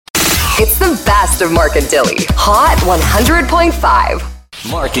It's the best of Mark and Dilly. Hot 100.5.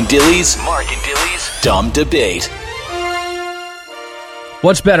 Mark and Dilly's Dumb Debate.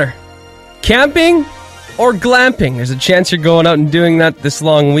 What's better, camping or glamping? There's a chance you're going out and doing that this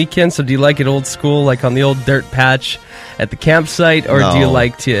long weekend, so do you like it old school, like on the old dirt patch at the campsite, or do you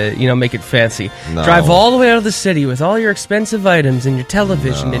like to, make it fancy? No. Drive all the way out of the city with all your expensive items and your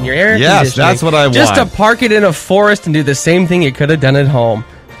television and your air conditioning. Yes, that's what I want. Just to park it in a forest and do the same thing you could have done at home.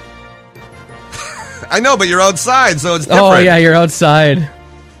 I know, but you're outside, so it's different. Oh, yeah, you're outside.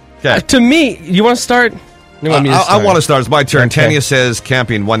 Okay. To me, you want to start? You want me to start? I want to start. It's my turn. Okay. Tanya says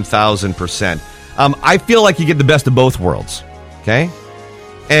camping 1,000%. I feel like you get the best of both worlds, okay?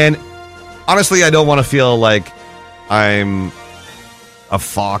 And honestly, I don't want to feel like I'm a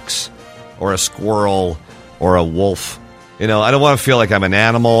fox or a squirrel or a wolf. I don't want to feel like I'm an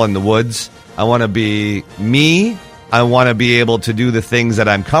animal in the woods. I want to be me. I want to be able to do the things that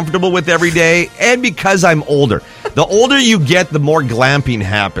I'm comfortable with every day. And because I'm older. The older you get, the more glamping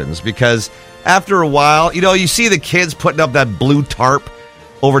happens. Because after a while, you see the kids putting up that blue tarp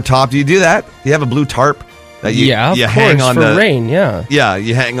over top. Do you do that? Do you have a blue tarp that you hang on for rain? Yeah,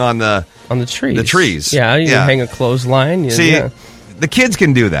 you hang on the trees. The trees. Yeah, you hang a clothesline. The kids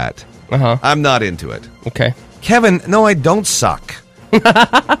can do that. I'm not into it. Okay, Kevin. No, I don't suck.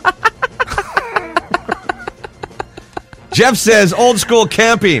 Jeff says old school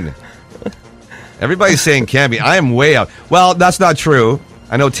camping. Everybody's saying camping. I am way out. Well, that's not true.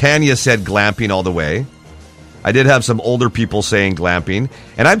 I know Tanya said glamping all the way. I did have some older people saying glamping.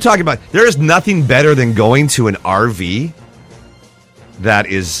 And I'm talking about, there is nothing better than going to an RV that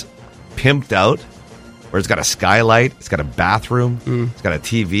is pimped out, where it's got a skylight, it's got a bathroom, it's got a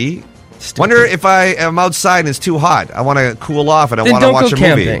TV. Wonder if I am outside and it's too hot. I want to cool off and I want to watch a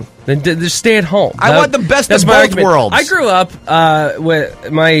movie. Then just stay at home. I want the best of both worlds. I grew up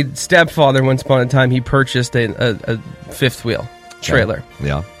with my stepfather. Once upon a time, he purchased a fifth wheel trailer.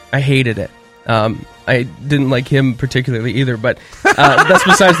 Yeah. I hated it. I didn't like him particularly either, but that's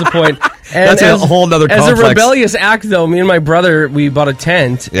besides the point. And that's a whole other complex. As a rebellious act, though, me and my brother, we bought a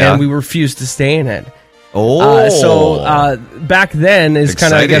tent, and we refused to stay in it. So back then is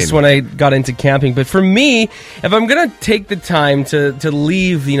kind of, I guess, when I got into camping. But for me, if I'm going to take the time to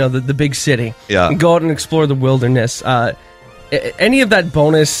leave, the big city and go out and explore the wilderness, any of that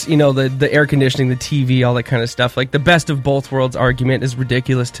bonus, the air conditioning, the TV, all that kind of stuff, like the best of both worlds argument is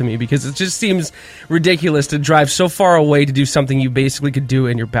ridiculous to me, because it just seems ridiculous to drive so far away to do something you basically could do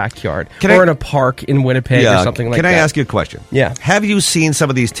in your backyard or in a park in Winnipeg or something like that. Can I ask you a question? Yeah. Have you seen some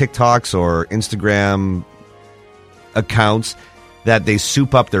of these TikToks or Instagram accounts that they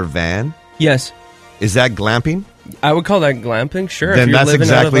soup up their van? Yes. Is that glamping? I would call that glamping, sure. Then that's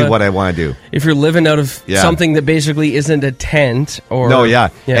exactly what I want to do. If you're living out of something that basically isn't a tent or... No, yeah.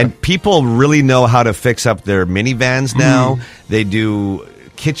 And people really know how to fix up their minivans now. They do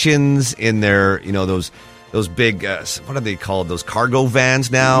kitchens in their, those big, what are they called? Those cargo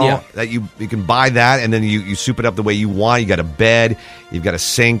vans now. Yeah. That you can buy that, and then you soup it up the way you want. You got a bed. You've got a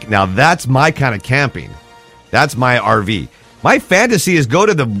sink. Now, that's my kind of camping. That's my RV. My fantasy is go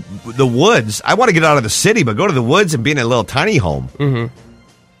to the woods. I want to get out of the city, but go to the woods and be in a little tiny home.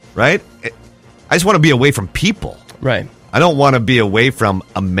 Right? I just want to be away from people. Right. I don't want to be away from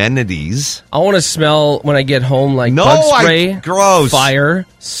amenities. I want to smell when I get home like bug spray, gross, fire,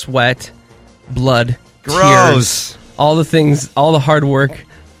 sweat, blood, gross, tears, all the things, all the hard work.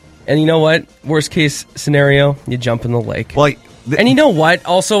 And you know what? Worst case scenario, you jump in the lake. Well, and you know what?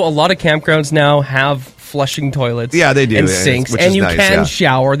 Also, a lot of campgrounds now have flushing toilets. Yeah, they do. And sinks. Which and is you nice, can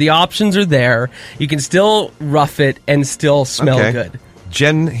shower. The options are there. You can still rough it and still smell good.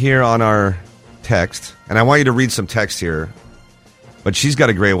 Jen here on our text, and I want you to read some text here, but she's got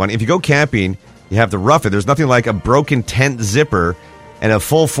a great one. If you go camping, you have to rough it. There's nothing like a broken tent zipper and a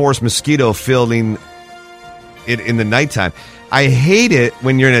full-force mosquito filling it in the nighttime. I hate it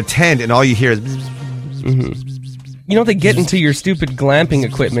when you're in a tent and all you hear is... They get into your stupid glamping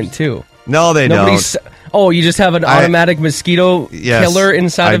equipment, too. No, they don't. Oh, you just have an automatic mosquito killer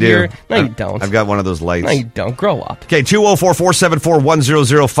inside of your... No, you don't. I've got one of those lights. No, you don't. Grow up. Okay,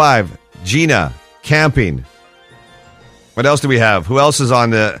 204-474-1005. Gina, camping. What else do we have? Who else is on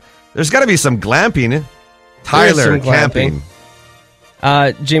the... There's got to be some glamping. Tyler, camping.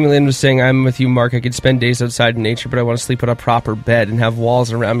 Jamie Lynn was saying, I'm with you, Mark. I could spend days outside in nature, but I want to sleep on a proper bed and have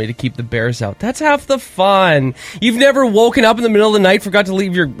walls around me to keep the bears out. That's half the fun. You've never woken up in the middle of the night, forgot to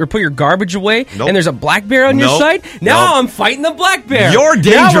leave or put your garbage away, and there's a black bear on your side? Now I'm fighting the black bear. You're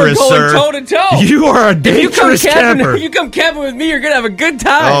dangerous, now we're sir. going toe-to-toe. You are a dangerous camper. If you come camping with me, you're going to have a good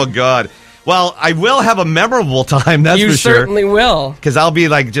time. Oh, God. Well, I will have a memorable time, that's for sure. You certainly will. Because I'll be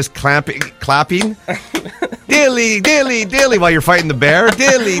like just clapping. Dilly, dilly, dilly, while you're fighting the bear.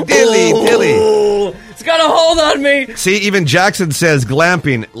 Dilly, dilly, dilly. It's got a hold on me. See, even Jackson says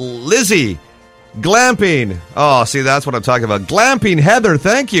glamping. Lizzie, glamping. Oh, see, that's what I'm talking about. Glamping, Heather,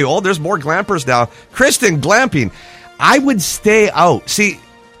 thank you. Oh, there's more glampers now. Kristen, glamping. I would stay out. See,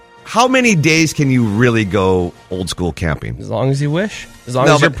 how many days can you really go old school camping? As long as you wish. As long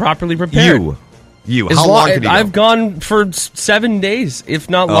as you're properly prepared. You. How long can you go? I've gone for 7 days, if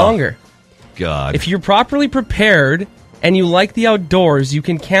not longer. God. If you're properly prepared and you like the outdoors, you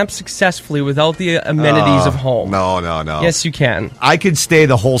can camp successfully without the amenities of home. No. Yes, you can. I could stay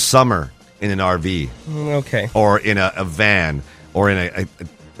the whole summer in an RV. Okay. Or in a van. Or in a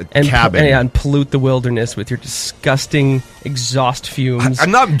cabin. And pollute the wilderness with your disgusting exhaust fumes.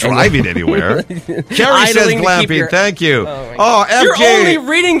 I'm not driving anywhere. Carrie says glamping. Thank you. FJ. You're only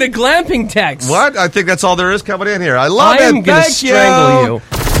reading the glamping text. What? I think that's all there is coming in here. I love it. I am going to strangle you.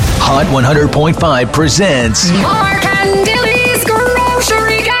 Hot 100.5 presents Mark and Dilly's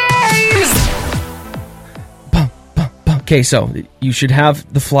Grocery Games. Okay, so you should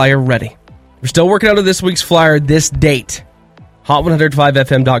have the flyer ready. We're still working out of this week's flyer this date.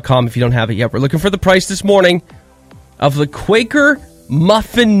 Hot1055fm.com if you don't have it yet. We're looking for the price this morning of the Quaker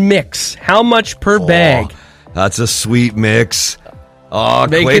Muffin Mix. How much per bag? That's a sweet mix. Oh,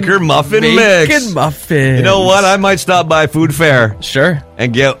 Quaker Muffin Mix. Bacon muffins. You know what? I might stop by Food Fair. Sure.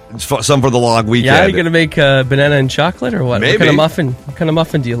 And get some for the long weekend. Yeah, you're going to make banana and chocolate or what? Maybe. What kind of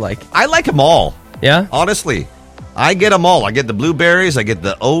muffin do you like? I like them all. Yeah? Honestly. I get them all. I get the blueberries. I get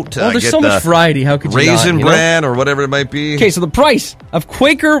the oat. Well, there's so much variety. How could you Raisin not, bran or whatever it might be. Okay, so the price of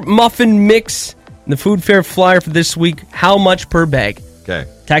Quaker Muffin Mix, the Food Fair flyer for this week, how much per bag? Okay.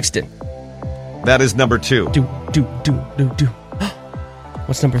 Text it. That is number 2. Do.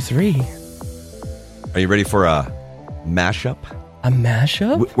 What's number 3? Are you ready for a mashup? A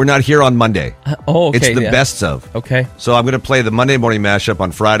mashup? We're not here on Monday. Okay. It's the best of. Okay. So I'm going to play the Monday morning mashup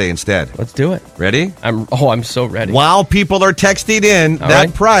on Friday instead. Let's do it. Ready? I'm so ready. While people are texting in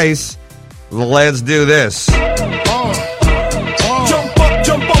that price, let's do this. Jump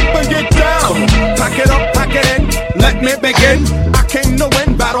up and get down. Pack it up, pack it in. Let me begin. I came to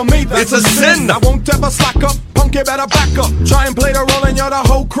win, battle me. That's It's a sin. I won't ever slack up. Punk, you better back up. Try and play the role and you're the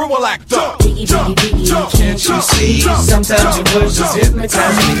whole crew will act up. Can't you see? Sometimes your words just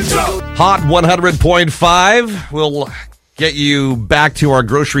hypnotize me. Hot 100.5. We'll get you back to our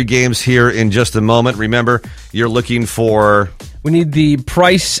grocery games here in just a moment. Remember, you're looking for... We need the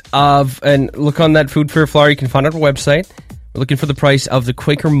price of, and look on that Food Fair flyer, you can find it on our website. We're looking for the price of the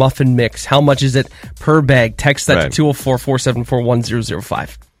Quaker Muffin Mix. How much is it per bag? Text that to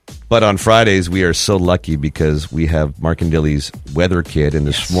 204-474-1005. But on Fridays, we are so lucky because we have Mark and Dilly's Weather Kid. And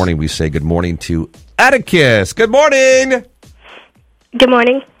this morning, we say good morning to Atticus. Good morning. Good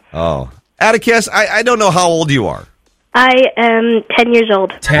morning. Oh, Atticus, I don't know how old you are. I am 10 years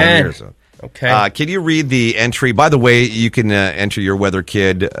old. 10 years old. Okay. Can you read the entry? By the way, you can enter your Weather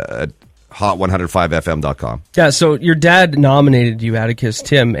Kid at hot105fm.com. Yeah, so your dad nominated you, Atticus,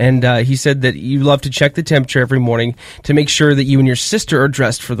 Tim, and he said that you love to check the temperature every morning to make sure that you and your sister are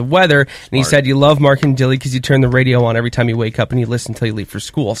dressed for the weather. Smart. And he said you love Mark and Dilly because you turn the radio on every time you wake up and you listen until you leave for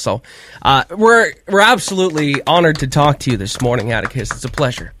school. So we're absolutely honored to talk to you this morning, Atticus. It's a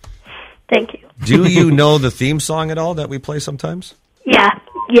pleasure. Thank you. Do you know the theme song at all that we play sometimes? Yeah.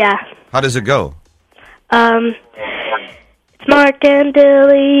 How does it go? It's Mark and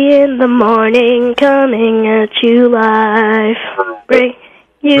Dilly in the morning, coming at you live. Bring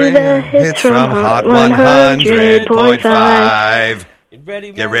you the hits from Hot 100.5.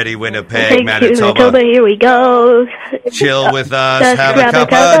 Get ready, Winnipeg, Manitoba. Here we go. Chill with us, have a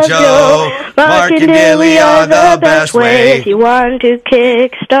cup of Joe. Mark and Dilly are the best way if you want to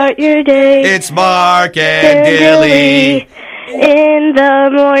kickstart your day. It's Mark and Dilly in the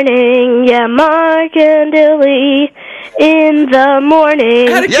morning. Yeah, Mark and Dilly in the morning.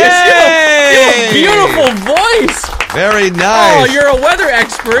 Atticus, you have a beautiful voice. Very nice. Oh, you're a weather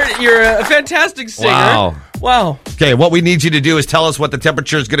expert. You're a fantastic singer. Wow. Okay, what we need you to do is tell us what the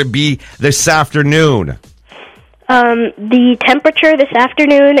temperature is going to be this afternoon. The temperature this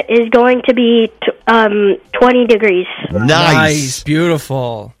afternoon is going to be 20 degrees. Nice.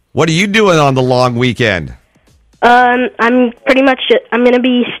 Beautiful. What are you doing on the long weekend? I'm going to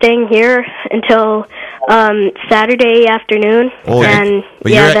be staying here until Saturday afternoon. Oh, and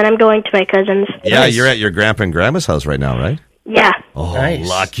then I'm going to my cousin's. Yeah, You're at your grandpa and grandma's house right now, right? Yeah. Oh, nice.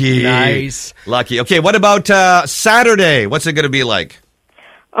 Lucky. Nice. Lucky. Okay, what about Saturday? What's it going to be like?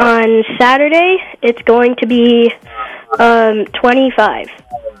 On Saturday, it's going to be 25.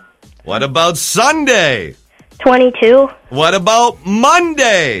 What about Sunday? 22. What about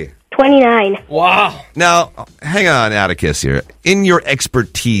Monday? 29. Wow. Now, hang on, Atticus here. In your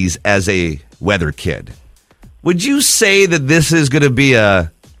expertise as a weather kid, would you say that this is going to be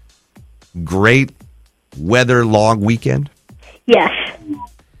a great weather long weekend? Yes.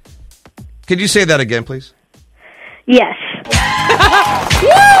 Could you say that again, please? Yes.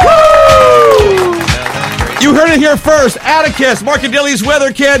 You heard it here first. Atticus, Mark and Dilly's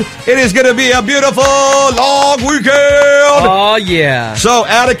weather kid. It is going to be a beautiful long weekend. Oh, yeah. So,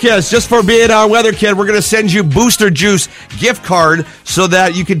 Atticus, just for being our weather kid, we're going to send you Booster Juice gift card so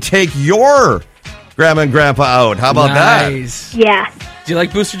that you can take your grandma and grandpa out. How about Nice. Yeah. Do you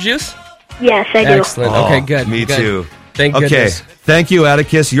like Booster Juice? Yes, I do. Excellent. that? Okay, good. Me good. too. Thank Okay. goodness. Thank you,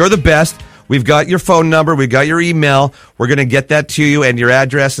 Atticus. You're the best. We've got your phone number. We've got your email. We're going to get that to you and your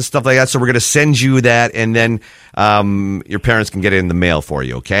address and stuff like that. So we're going to send you that, and then your parents can get it in the mail for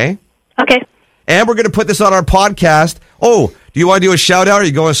you, okay? Okay. And we're going to put this on our podcast. Oh, do you want to do a shout-out? Are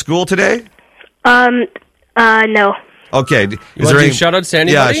you going to school today? No. Okay. You want to do shout-outs to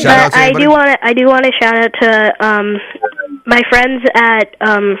anybody? Yeah, shout-out But to anybody. I do want to shout out to my friends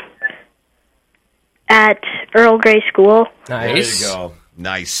at Earl Grey School. Nice. There you go.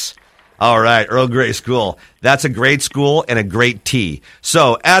 Nice. All right, Earl Grey School. That's a great school and a great tea.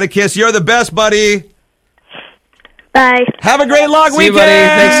 So, Atticus, you're the best, buddy. Bye. Have a great long See you, weekend.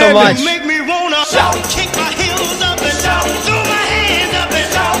 buddy. Thanks so much. Make me wanna shout, kick my heels up and shout, throw my hands up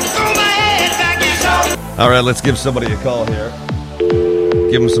and shout, throw my head back and shout. All right, let's give somebody a call here.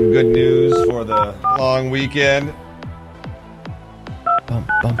 Give them some good news for the long weekend. Bum,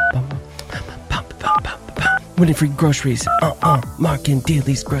 bum, bum, bum, bum, bum, bum. Winning free groceries. Mark and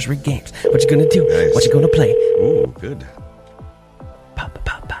Daly's grocery games. What you gonna do? Nice. What you gonna play? Ooh, good.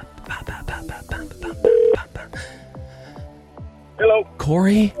 Hello.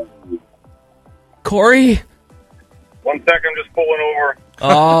 Corey? 1 sec, I'm just pulling over.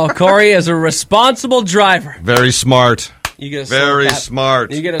 Oh, Corey is a responsible driver. Very smart. You get a slow Very clap.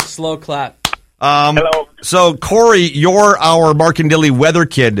 smart. You get a slow clap. Hello. So, Corey, you're our Mark and Dilly weather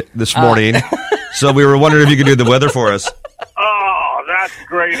kid this morning. So we were wondering if you could do the weather for us. Oh, that's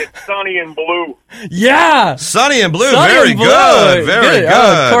great. It's sunny and blue. Yeah. Sunny and blue. Sunny Very and blue. good. Very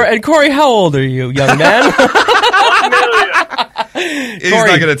good. And Corey, how old are you, young man? He's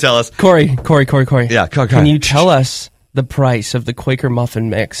not going to tell us. Corey. Yeah, go Can you tell us the price of the Quaker muffin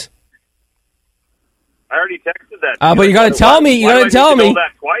mix? I already texted that. But you got to tell me. You got to tell me.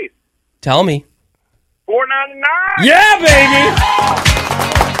 That twice. Tell me. $4.99. Yeah, baby.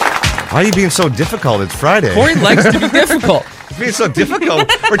 Why are you being so difficult? It's Friday. Corey likes to be difficult. It's being so difficult.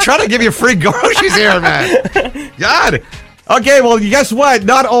 We're trying to give you free groceries here, man. God. Okay, well, guess what?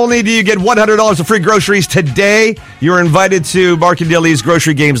 Not only do you get $100 of free groceries today, you're invited to Mark and Dilly's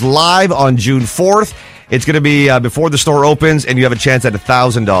Grocery Games live on June 4th. It's going to be before the store opens, and you have a chance at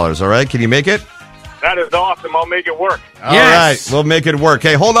 $1,000, all right? Can you make it? That is awesome. I'll make it work. All right, we'll make it work.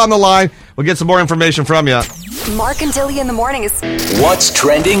 Hey, hold on the line. We'll get some more information from you. Mark and Dilly in the morning is What's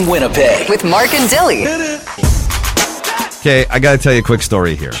trending Winnipeg? with Mark and Dilly. Okay, I got to tell you a quick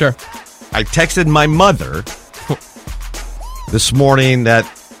story here. Sure. I texted my mother this morning that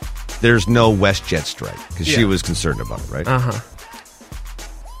there's no WestJet strike because she was concerned about it, right? Uh-huh.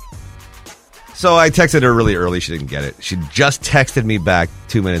 So I texted her really early. She didn't get it. She just texted me back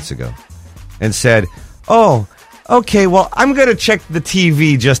 2 minutes ago and said, "Oh, okay, well, I'm going to check the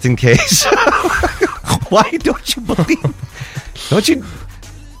TV just in case." Why don't you believe? Don't you?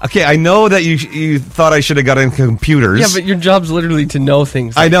 Okay, I know that you thought I should have gotten computers. Yeah, but your job's literally to know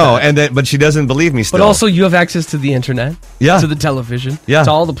things like I know, that. but she doesn't believe me still. But also, you have access to the internet, to the television, to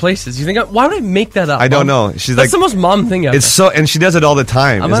all the places. You think, why would I make that up? I don't Mom? know. She's That's the most mom thing ever. It's so, and she does it all the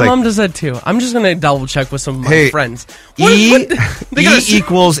time. My mom does that too. I'm just gonna double check with some of my Hey, friends. E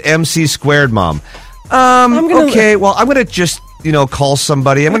equals MC squared, Mom. Okay, well, I'm gonna just call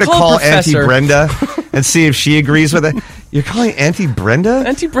somebody. I'm gonna call Auntie Brenda and see if she agrees with it. You're calling Auntie Brenda?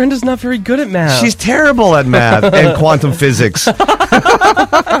 Auntie Brenda's not very good at math. She's terrible at math and quantum physics. Anyway,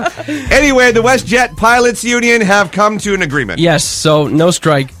 the WestJet Pilots Union have come to an agreement. Yes, so no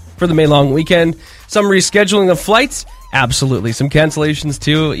strike for the May long weekend. Some rescheduling of flights, absolutely. Some cancellations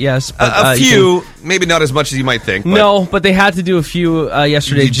too, yes. But, a few, maybe not as much as you might think. But no, but they had to do a few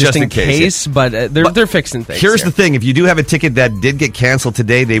yesterday just in case. But they're fixing things. Here's the thing: if you do have a ticket that did get canceled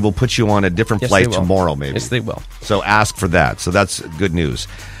today, they will put you on a different flight tomorrow. Maybe yes, they will. So ask for that. So that's good news.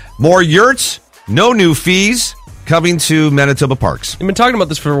 More yurts, no new fees coming to Manitoba parks. We've been talking about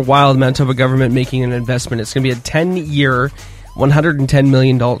this for a while. The Manitoba government making an investment. It's going to be a 10-year. $110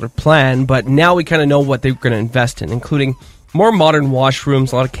 million plan, but now we kind of know what they're going to invest in, including More modern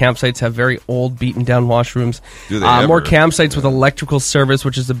washrooms. A lot of campsites have very old, beaten down washrooms. Do they ever? More campsites with electrical service,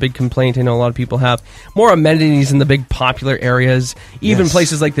 which is a big complaint I know a lot of people have. More amenities in the big popular areas. Even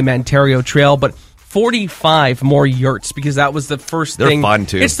places like the Ontario Trail, but 45 more yurts, because that was the first thing. They're fun,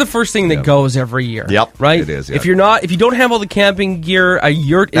 too. It's the first thing that goes every year. Yep, right? it is, yeah. If you don't have all the camping gear, a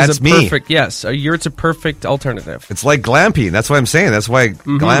yurt is That's a me. perfect, yes, a yurt's a perfect alternative. It's like glamping. That's what I'm saying. That's why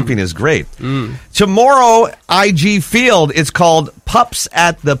glamping is great. Tomorrow, IG Field, it's called Pups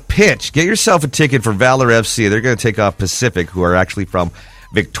at the Pitch. Get yourself a ticket for Valor FC. They're going to take off Pacific, who are actually from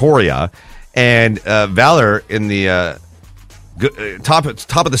Victoria. And Valor in the top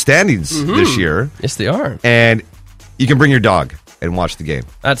of the standings this year. Yes, they are. And you can bring your dog and watch the game.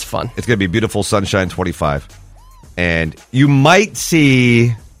 That's fun. It's going to be beautiful sunshine 25. And you might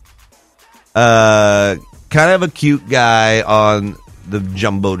see kind of a cute guy on the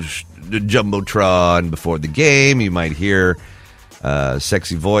Jumbotron before the game. You might hear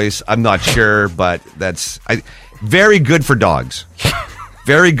sexy voice. I'm not sure, but that's very good for dogs.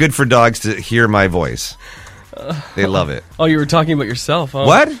 Very good for dogs to hear my voice. They love it. Oh, you were talking about yourself, huh?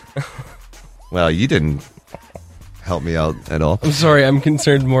 What? Well, you didn't help me out at all. I'm sorry, I'm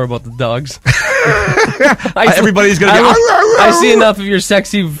concerned more about the dogs. Everybody's going to be... I see enough of your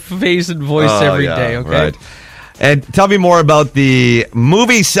sexy face and voice every day. Okay. Right. And tell me more about the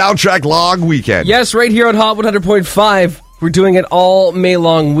movie soundtrack long weekend. Yes, right here on Hot 100.5. We're doing it all May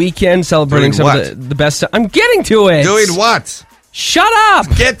long weekend, celebrating Doing some of the best... I'm getting to it. Doing what? Shut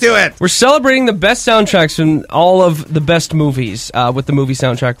up! Get to it! We're celebrating the best soundtracks from all of the best movies with the movie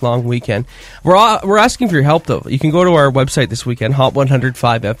soundtrack long weekend. We're asking for your help, though. You can go to our website this weekend,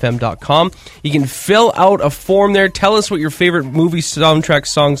 hot105fm.com. You can fill out a form there. Tell us what your favorite movie soundtrack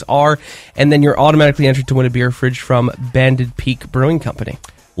songs are, and then you're automatically entered to win a beer fridge from Banded Peak Brewing Company.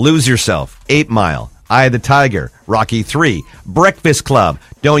 Lose Yourself, 8 Mile, Eye of the Tiger, Rocky 3, Breakfast Club,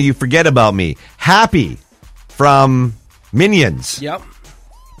 Don't You Forget About Me, Happy from... Minions. Yep.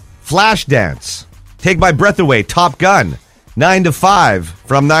 Flashdance. Take My Breath Away. Top Gun. 9 to 5.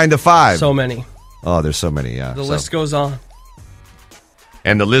 From 9 to 5. So many. Oh, there's so many, yeah. The list goes on.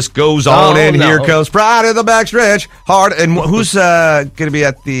 And the list goes on, here comes Pride in the Backstretch. Hard. And who's going to be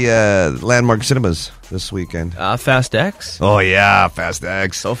at the Landmark Cinemas this weekend? Fast X. Oh, yeah, Fast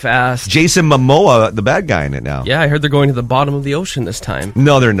X. So fast. Jason Momoa, the bad guy in it now. Yeah, I heard they're going to the bottom of the ocean this time.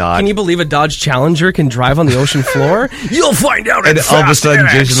 No, they're not. Can you believe a Dodge Challenger can drive on the ocean floor? You'll find out. And all of a sudden,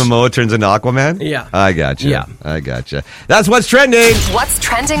 Jason Momoa turns into Aquaman? Yeah. I gotcha. Yeah. I gotcha. That's what's trending. What's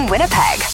trending Winnipeg?